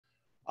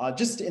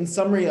Just in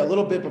summary, a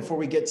little bit before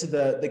we get to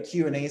the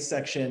Q&A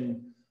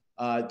section,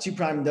 2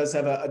 Prime does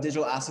have a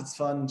digital assets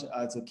fund.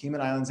 It's a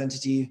Cayman Islands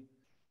entity.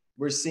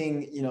 We're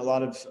seeing a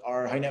lot of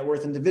our high net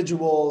worth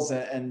individuals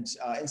and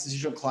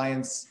institutional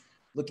clients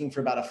looking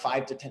for about a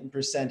 5 to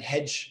 10%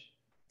 hedge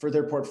for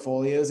their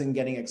portfolios and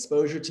getting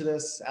exposure to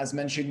this. As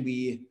mentioned,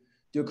 we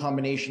do a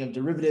combination of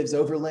derivatives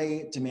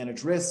overlay to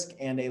manage risk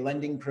and a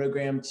lending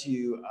program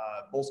to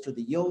bolster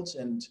the yield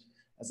and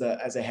as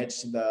a hedge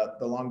to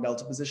the long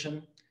delta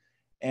position.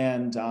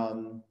 And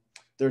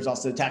there's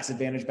also tax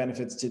advantage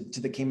benefits to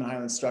the Cayman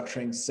Islands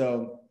structuring.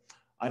 So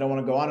I don't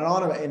want to go on and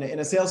on in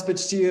a sales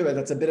pitch to you, but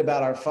that's a bit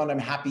about our fund. I'm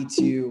happy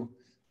to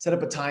set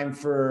up a time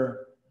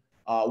for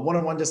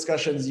one-on-one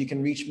discussions. You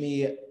can reach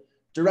me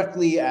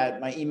directly at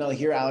my email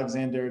here,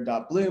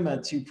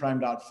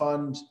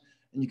 alexander.bloom@2prime.fund.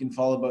 And you can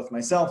follow both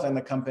myself and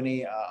the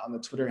company on the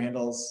Twitter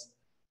handles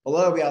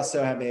below. We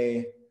also have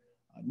a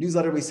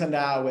newsletter we send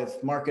out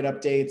with market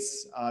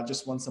updates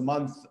just once a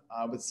month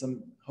with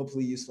some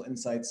hopefully useful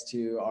insights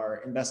to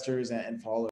our investors and followers.